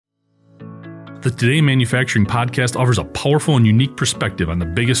The Today Manufacturing podcast offers a powerful and unique perspective on the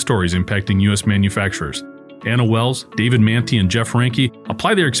biggest stories impacting U.S. manufacturers. Anna Wells, David Manti, and Jeff Ranke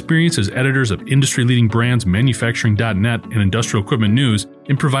apply their experience as editors of industry-leading brands Manufacturing.net and Industrial Equipment News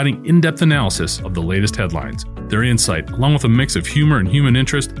in providing in-depth analysis of the latest headlines. Their insight, along with a mix of humor and human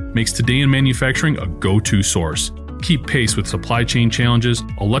interest, makes Today in Manufacturing a go-to source. Keep pace with supply chain challenges,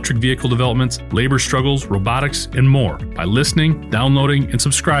 electric vehicle developments, labor struggles, robotics, and more by listening, downloading, and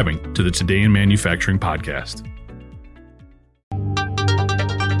subscribing to the Today in Manufacturing podcast.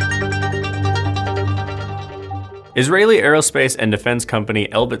 Israeli aerospace and defense company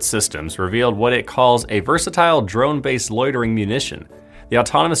Elbit Systems revealed what it calls a versatile drone-based loitering munition. The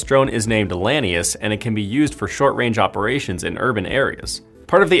autonomous drone is named Lanius, and it can be used for short-range operations in urban areas.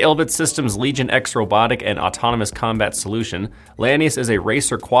 Part of the Elbit Systems Legion X robotic and autonomous combat solution, Lanius is a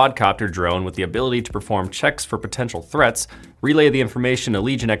racer quadcopter drone with the ability to perform checks for potential threats, relay the information to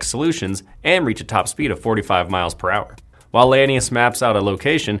Legion X solutions, and reach a top speed of 45 miles per hour. While Lanius maps out a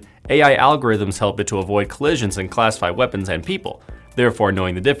location, AI algorithms help it to avoid collisions and classify weapons and people, therefore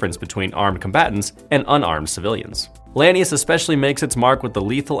knowing the difference between armed combatants and unarmed civilians. Lanius especially makes its mark with the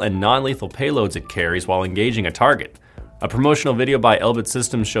lethal and non-lethal payloads it carries while engaging a target. A promotional video by Elbit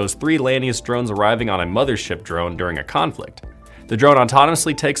Systems shows 3 Lanius drones arriving on a mothership drone during a conflict. The drone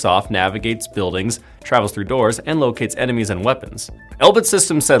autonomously takes off, navigates buildings, travels through doors, and locates enemies and weapons. Elbit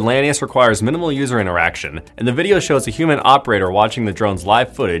Systems said Lanius requires minimal user interaction, and the video shows a human operator watching the drone's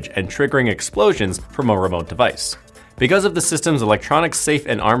live footage and triggering explosions from a remote device. Because of the system's electronic safe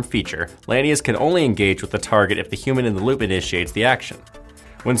and arm feature, Lanius can only engage with the target if the human in the loop initiates the action.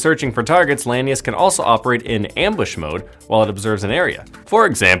 When searching for targets, Lanius can also operate in ambush mode while it observes an area. For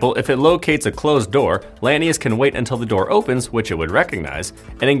example, if it locates a closed door, Lanius can wait until the door opens, which it would recognize,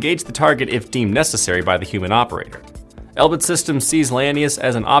 and engage the target if deemed necessary by the human operator. Elbit Systems sees Lanius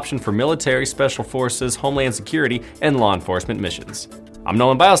as an option for military, special forces, homeland security, and law enforcement missions. I'm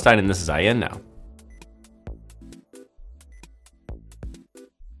Nolan Beilstein, and this is IEN Now.